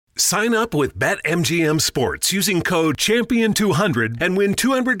Sign up with BetMGM Sports using code Champion200 and win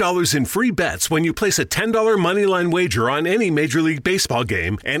 $200 in free bets when you place a $10 moneyline wager on any Major League Baseball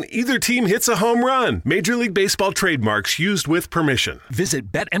game and either team hits a home run. Major League Baseball trademarks used with permission.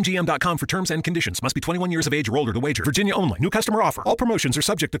 Visit BetMGM.com for terms and conditions. Must be 21 years of age or older to wager. Virginia only. New customer offer. All promotions are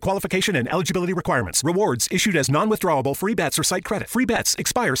subject to qualification and eligibility requirements. Rewards issued as non-withdrawable free bets or site credit. Free bets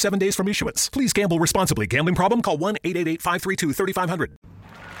expire 7 days from issuance. Please gamble responsibly. Gambling problem? Call 1-888-532-3500.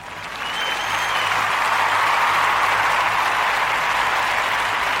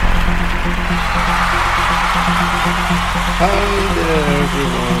 Hi there,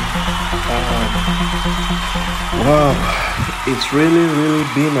 everyone. Wow, it's really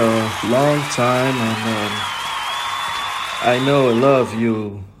been a long time, and I know a lot of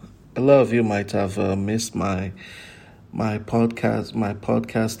you might have missed my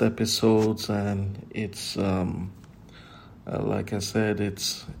podcast episodes, and it's like I said,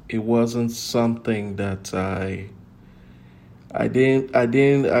 it wasn't something that I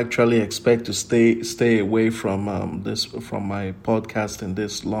didn't actually expect to stay away from from my podcasting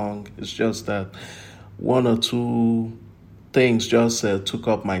this long. It's just that one or two things just took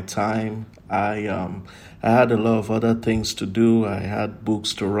up my time. I had a lot of other things to do. I had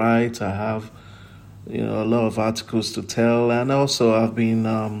books to write. I have a lot of articles to tell, and also I've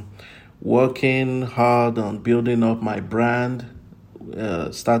been working hard on building up my brand,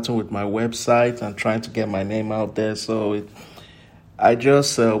 starting with my website and trying to get my name out there. So I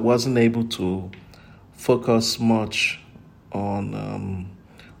just wasn't able to focus much on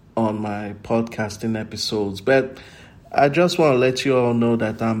my podcasting episodes. But I just want to let you all know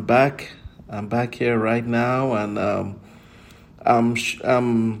that I'm back. I'm back here right now, and I'm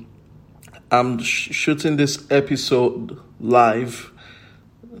shooting this episode live.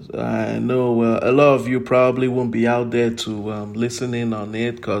 I know a lot of you probably won't be out there to listen in on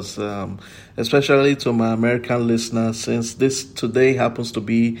it, because especially to my American listeners, since today happens to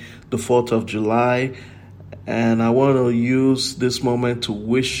be the 4th of July, and I want to use this moment to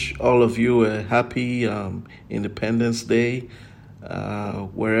wish all of you a happy Independence Day,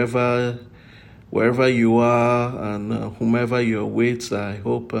 wherever you are and whomever you're with. I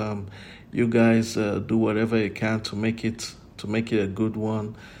hope you guys do whatever you can to make it a good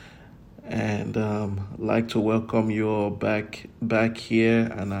one. And I'd like to welcome you all back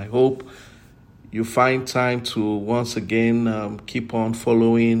here, and I hope you find time to once again keep on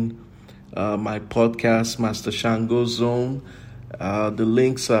following my podcast, Master Shango Zone. The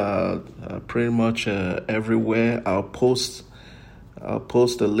links are pretty much everywhere. I'll post a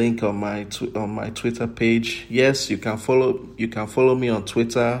link on my Twitter page. Yes, you can follow me on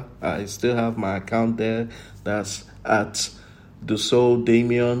Twitter. I still have my account there. That's at the Soul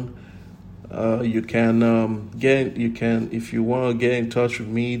Damien. You can if you want to get in touch with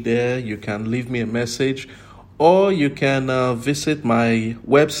me there, you can leave me a message, or you can visit my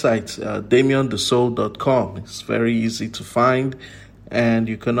website, damienthesoul.com. It's very easy to find, and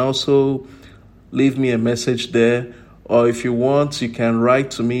you can also leave me a message there, or if you want, you can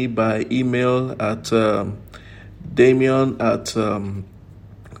write to me by email at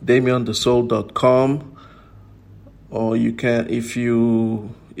damienthesoul.com, or you can, if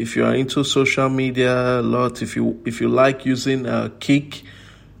you are into social media a lot, if you like using Kik,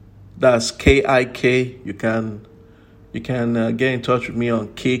 that's KIK, you can get in touch with me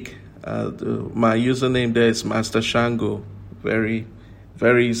on Kik. My username there is Master Shango. Very,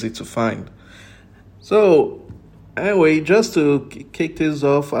 very easy to find. So anyway, just to kick this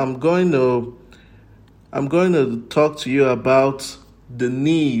off, I'm going to talk to you about the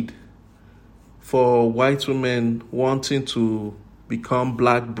need for white women wanting to become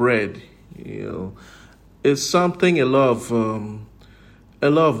black bread. It's something a lot of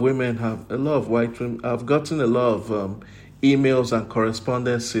women have, a lot of white women. I've gotten a lot of emails and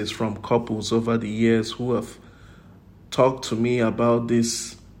correspondences from couples over the years who have talked to me about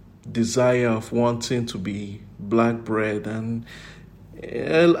this desire of wanting to be black bread, and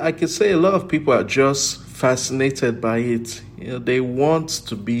I could say a lot of people are just fascinated by it. They want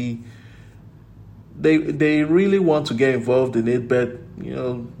to be. They really want to get involved in it, but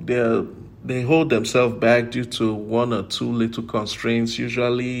they hold themselves back due to one or two little constraints.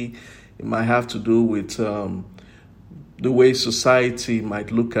 Usually, it might have to do with the way society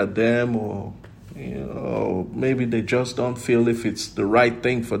might look at them, or maybe they just don't feel if it's the right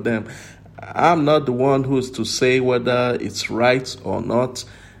thing for them. I'm not the one who's to say whether it's right or not.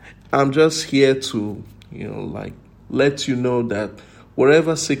 I'm just here to let you know that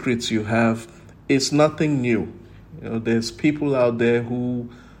whatever secrets you have, it's nothing new. There's people out there who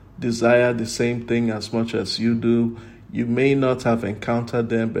desire the same thing as much as you do. You may not have encountered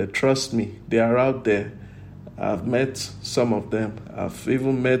them, but trust me, they are out there. I've met some of them. I've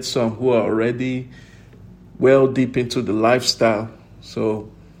even met some who are already well deep into the lifestyle.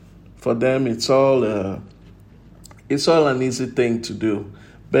 So for them, it's all an easy thing to do.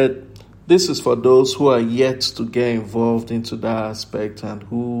 But this is for those who are yet to get involved into that aspect and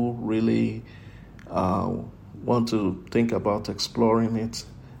who really want to think about exploring it.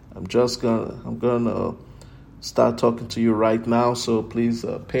 I'm gonna start talking to you right now, so please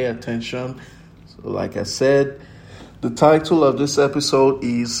pay attention. So like I said, the title of this episode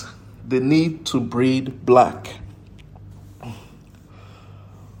is The Need to Breed Black.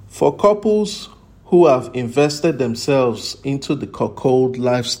 For couples who have invested themselves into the cuckold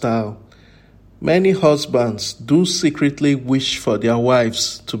lifestyle, many husbands do secretly wish for their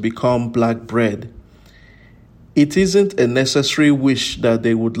wives to become black bred. It isn't a necessary wish that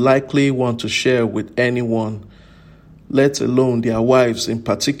they would likely want to share with anyone, let alone their wives in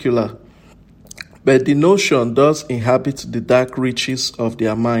particular. But the notion does inhabit the dark reaches of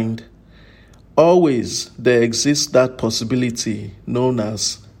their mind. Always there exists that possibility known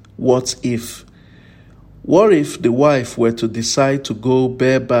as what if. What if the wife were to decide to go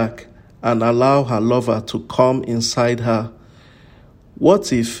bareback and allow her lover to come inside her?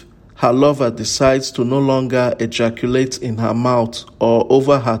 What if her lover decides to no longer ejaculate in her mouth or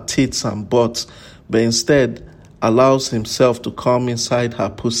over her tits and butt, but instead allows himself to come inside her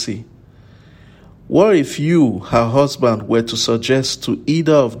pussy? What if you, her husband, were to suggest to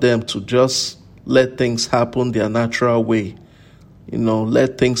either of them to just let things happen their natural way?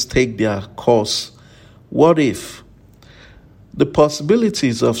 Let things take their course. What if? The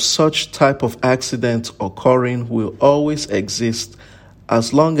possibilities of such type of accident occurring will always exist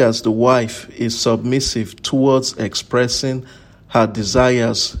as long as the wife is submissive towards expressing her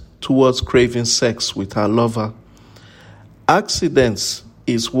desires towards craving sex with her lover. Accidents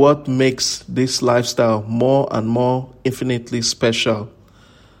is what makes this lifestyle more and more infinitely special.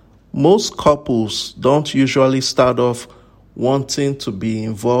 Most couples don't usually start off wanting to be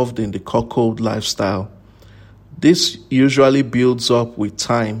involved in the cuckold lifestyle. This usually builds up with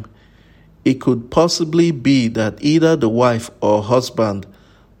time. It could possibly be that either the wife or husband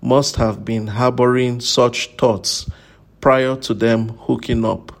must have been harboring such thoughts prior to them hooking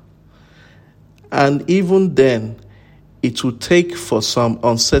up. And even then, it would take for some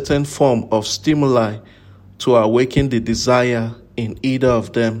uncertain form of stimuli to awaken the desire in either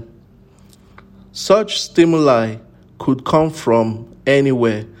of them. Such stimuli could come from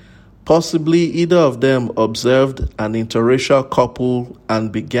anywhere. Possibly either of them observed an interracial couple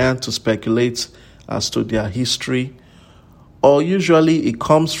and began to speculate as to their history, or usually it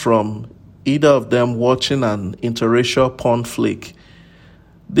comes from either of them watching an interracial porn flick.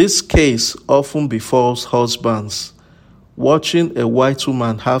 This case often befalls husbands, watching a white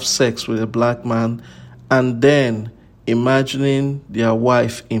woman have sex with a black man and then imagining their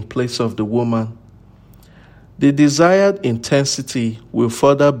wife in place of the woman. The desired intensity will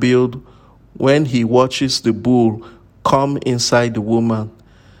further build when he watches the bull come inside the woman.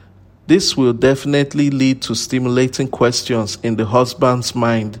 This will definitely lead to stimulating questions in the husband's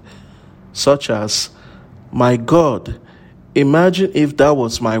mind, such as, "My God, imagine if that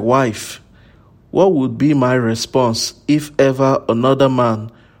was my wife. What would be my response if ever another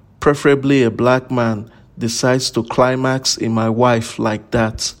man, preferably a black man, decides to climax in my wife like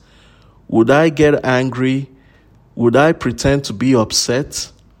that? Would I get angry? Would I pretend to be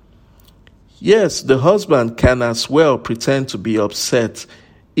upset?" Yes, the husband can as well pretend to be upset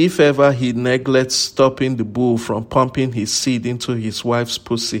if ever he neglects stopping the bull from pumping his seed into his wife's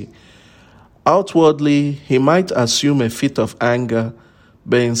pussy. Outwardly, he might assume a fit of anger,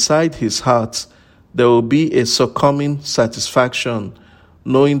 but inside his heart, there will be a succumbing satisfaction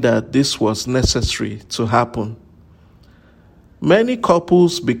knowing that this was necessary to happen. Many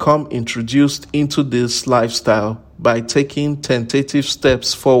couples become introduced into this lifestyle by taking tentative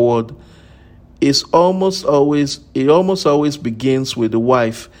steps forward. It almost always begins with the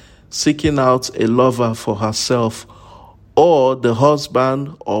wife seeking out a lover for herself, or the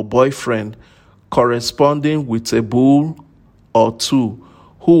husband or boyfriend corresponding with a bull or two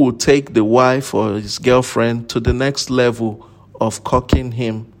who will take the wife or his girlfriend to the next level of cocking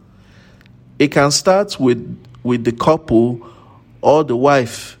him. It can start with the couple or the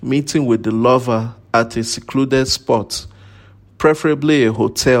wife meeting with the lover at a secluded spot, preferably a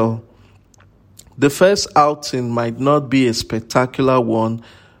hotel. The first outing might not be a spectacular one,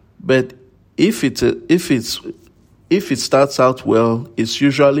 but if it starts out well, it's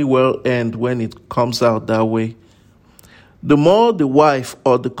usually well earned when it comes out that way. The more the wife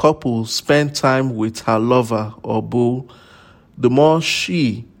or the couple spend time with her lover or boo, the more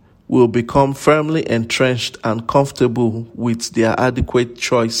she will become firmly entrenched and comfortable with their adequate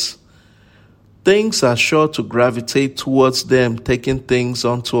choice. Things are sure to gravitate towards them taking things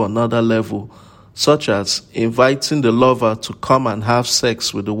onto another level, such as inviting the lover to come and have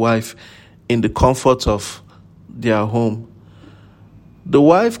sex with the wife in the comfort of their home. The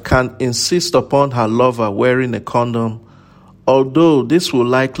wife can insist upon her lover wearing a condom, although this will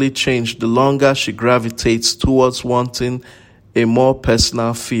likely change the longer she gravitates towards wanting a more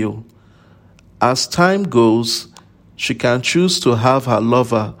personal feel. As time goes, she can choose to have her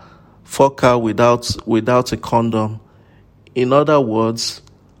lover fuck her without a condom. In other words,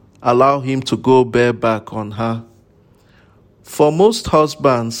 allow him to go bareback on her. For most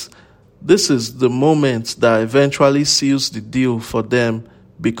husbands, this is the moment that eventually seals the deal for them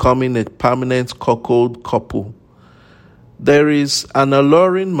becoming a permanent cuckold couple. There is an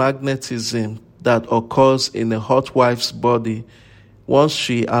alluring magnetism that occurs in a hot wife's body once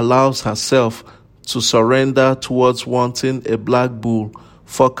she allows herself to surrender towards wanting a black bull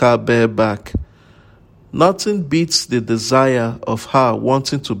fuck her bareback. Nothing beats the desire of her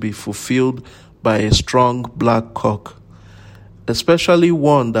wanting to be fulfilled by a strong black cock, especially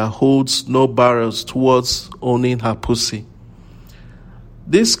one that holds no barriers towards owning her pussy.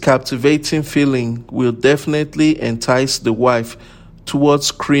 This captivating feeling will definitely entice the wife towards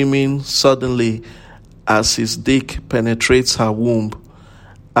screaming suddenly as his dick penetrates her womb,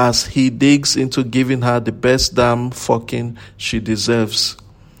 as he digs into giving her the best damn fucking she deserves.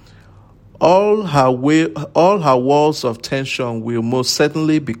 All her walls of tension will most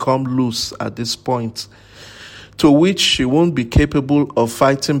certainly become loose at this point, to which she won't be capable of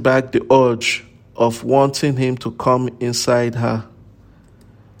fighting back the urge of wanting him to come inside her.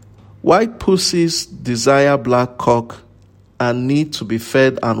 White pussies desire black cock and need to be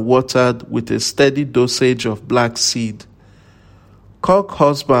fed and watered with a steady dosage of black seed. Cock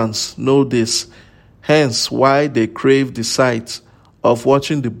husbands know this, hence why they crave the sight of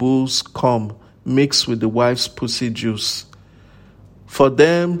watching the bulls come mixed with the wife's pussy juice. For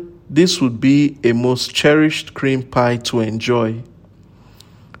them, this would be a most cherished cream pie to enjoy.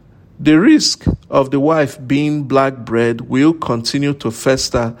 The risk of the wife being black bread will continue to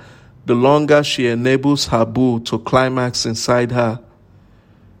fester the longer she enables her boo to climax inside her.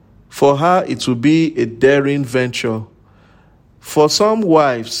 For her, it will be a daring venture. For some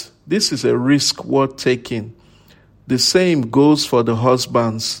wives, this is a risk worth taking. The same goes for the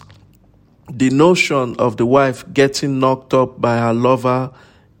husbands. The notion of the wife getting knocked up by her lover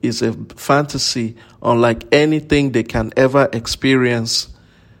is a fantasy unlike anything they can ever experience.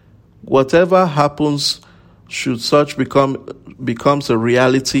 Whatever happens should such becomes a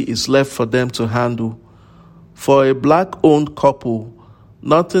reality is left for them to handle. For a black-owned couple,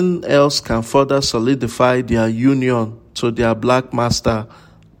 nothing else can further solidify their union to their black master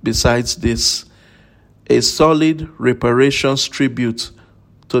besides this, a solid reparations tribute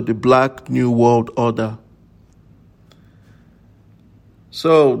to the Black New World Order.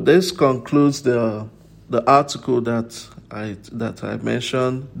 So this concludes the article that I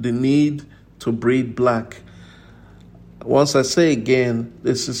mentioned, the need to breed black. Once I say again,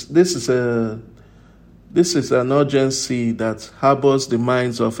 this is an urgency that harbors the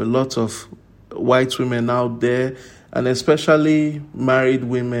minds of a lot of white women out there, and especially married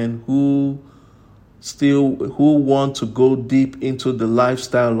women who want to go deep into the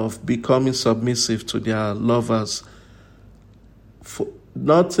lifestyle of becoming submissive to their lovers.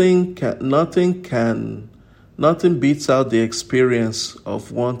 Nothing beats out the experience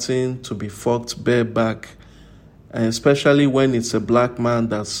of wanting to be fucked bareback, and especially when it's a black man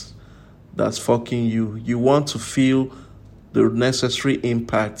that's fucking you. You want to feel the necessary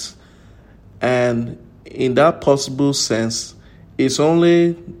impact, and in that possible sense, it's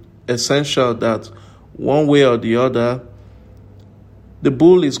only essential that one way or the other, the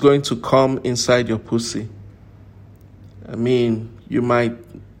bull is going to come inside your pussy. I mean, you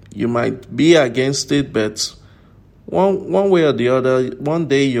might be against it, but one way or the other, one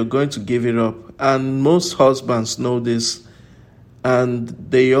day you're going to give it up. And most husbands know this, and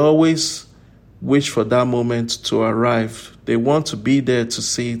they always wish for that moment to arrive. They want to be there to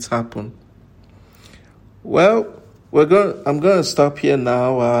see it happen. Well, I'm going to stop here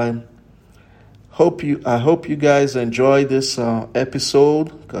now. I hope you guys enjoy this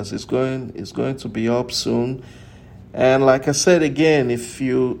episode, because it's going to be up soon. And like I said again, if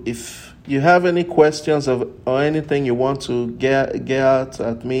you have any questions or anything you want to get out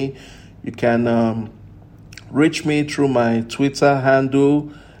at me, you can reach me through my Twitter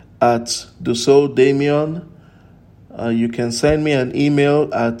handle at DuSoulDamion. You can send me an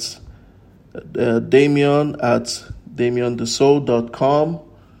email at Damien@DamienTheSoul.com,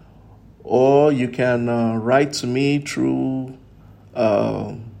 or you can write to me through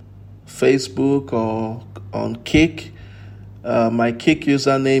Facebook or on Kick. My Kick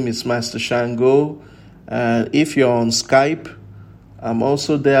username is Master Shango, and if you're on Skype, I'm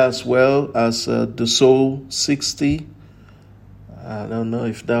also there as well as The Soul 60. I don't know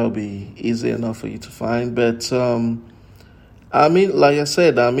if that'll be easy enough for you to find, but like I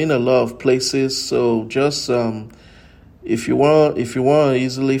said, I'm in a lot of places. So just if you want to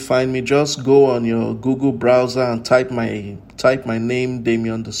easily find me, just go on your Google browser and type my name,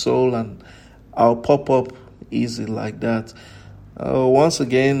 Damien the Soul, and I'll pop up easy like that. Once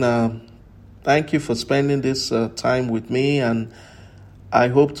again, thank you for spending this time with me, and I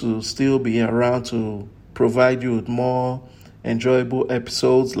hope to still be around to provide you with more enjoyable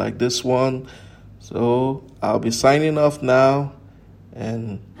episodes like this one. So I'll be signing off now,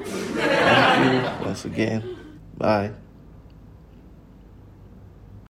 and thank you once again. Bye.